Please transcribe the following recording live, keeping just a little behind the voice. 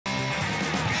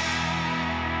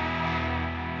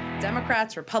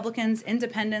Democrats, Republicans,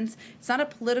 independents. It's not a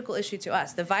political issue to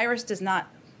us. The virus does not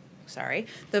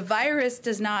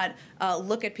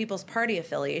look at people's party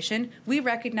affiliation. We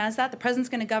recognize that. The president's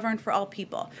going to govern for all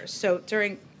people. So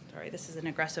sorry, this is an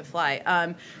aggressive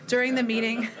fly. During the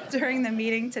meeting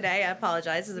today, I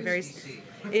apologize.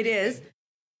 It is.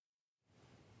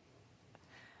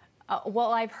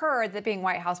 Well, I've heard that being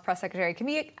White House press secretary can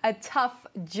be a tough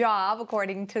job,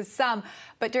 according to some.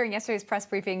 But during yesterday's press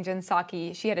briefing,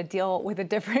 Psaki, she had to deal with a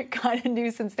different kind of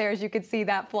nuisance there, as you could see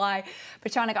that fly.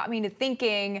 But Shauna got me to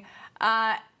thinking,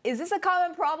 is this a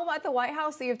common problem at the White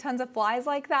House that you have tons of flies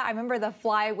like that? I remember the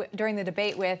fly during the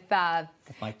debate with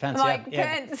Mike Pence.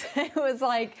 Pence. It was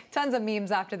like tons of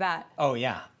memes after that. Oh,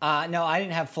 yeah. No, I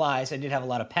didn't have flies. I did have a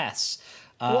lot of pests.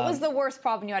 What was the worst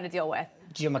problem you had to deal with?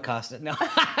 Jim Acosta. No,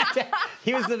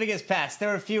 he was the biggest pest. There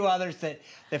were a few others that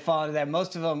fall into that.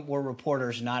 Most of them were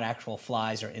reporters, not actual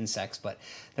flies or insects, but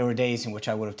there were days in which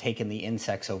I would have taken the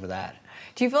insects over that.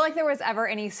 Do you feel like there was ever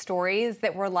any stories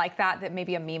that were like that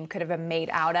maybe a meme could have been made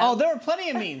out of? Oh, there were plenty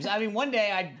of memes. I mean, one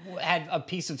day I had a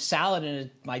piece of salad in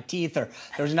my teeth, or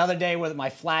there was another day where my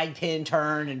flag pin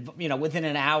turned, and within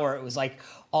an hour it was like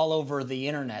all over the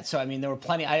internet. So I mean, there were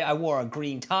plenty. I wore a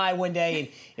green tie one day, and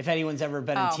if anyone's ever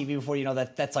been on TV before,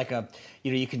 that's like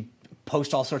you can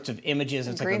post all sorts of images.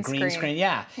 It's like a green screen.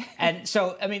 Yeah. And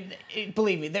so, I mean,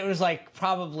 believe me, there was like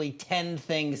probably 10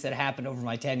 things that happened over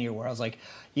my tenure where I was like,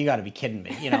 you got to be kidding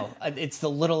me. It's the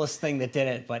littlest thing that did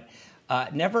it, but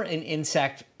never an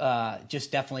insect,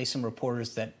 just definitely some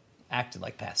reporters that acted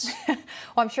like pests. Well,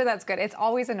 I'm sure that's good. It's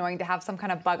always annoying to have some kind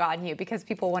of bug on you because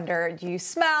people wonder, do you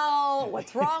smell?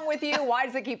 What's wrong with you? Why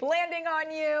does it keep landing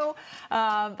on you?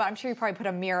 But I'm sure you probably put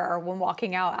a mirror when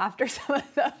walking out after some of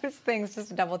those things just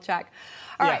to double check.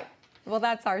 All right. Well,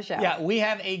 that's our show. Yeah, we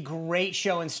have a great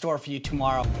show in store for you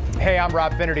tomorrow. Hey, I'm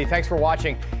Rob Finnerty. Thanks for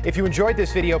watching. If you enjoyed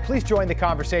this video, please join the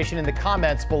conversation in the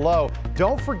comments below.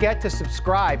 Don't forget to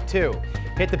subscribe, too.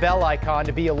 Hit the bell icon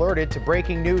to be alerted to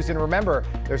breaking news. And remember,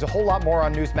 there's a whole lot more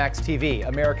on Newsmax TV,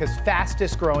 America's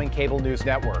fastest growing cable news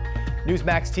network.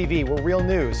 Newsmax TV, we're real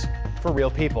news for real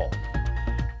people.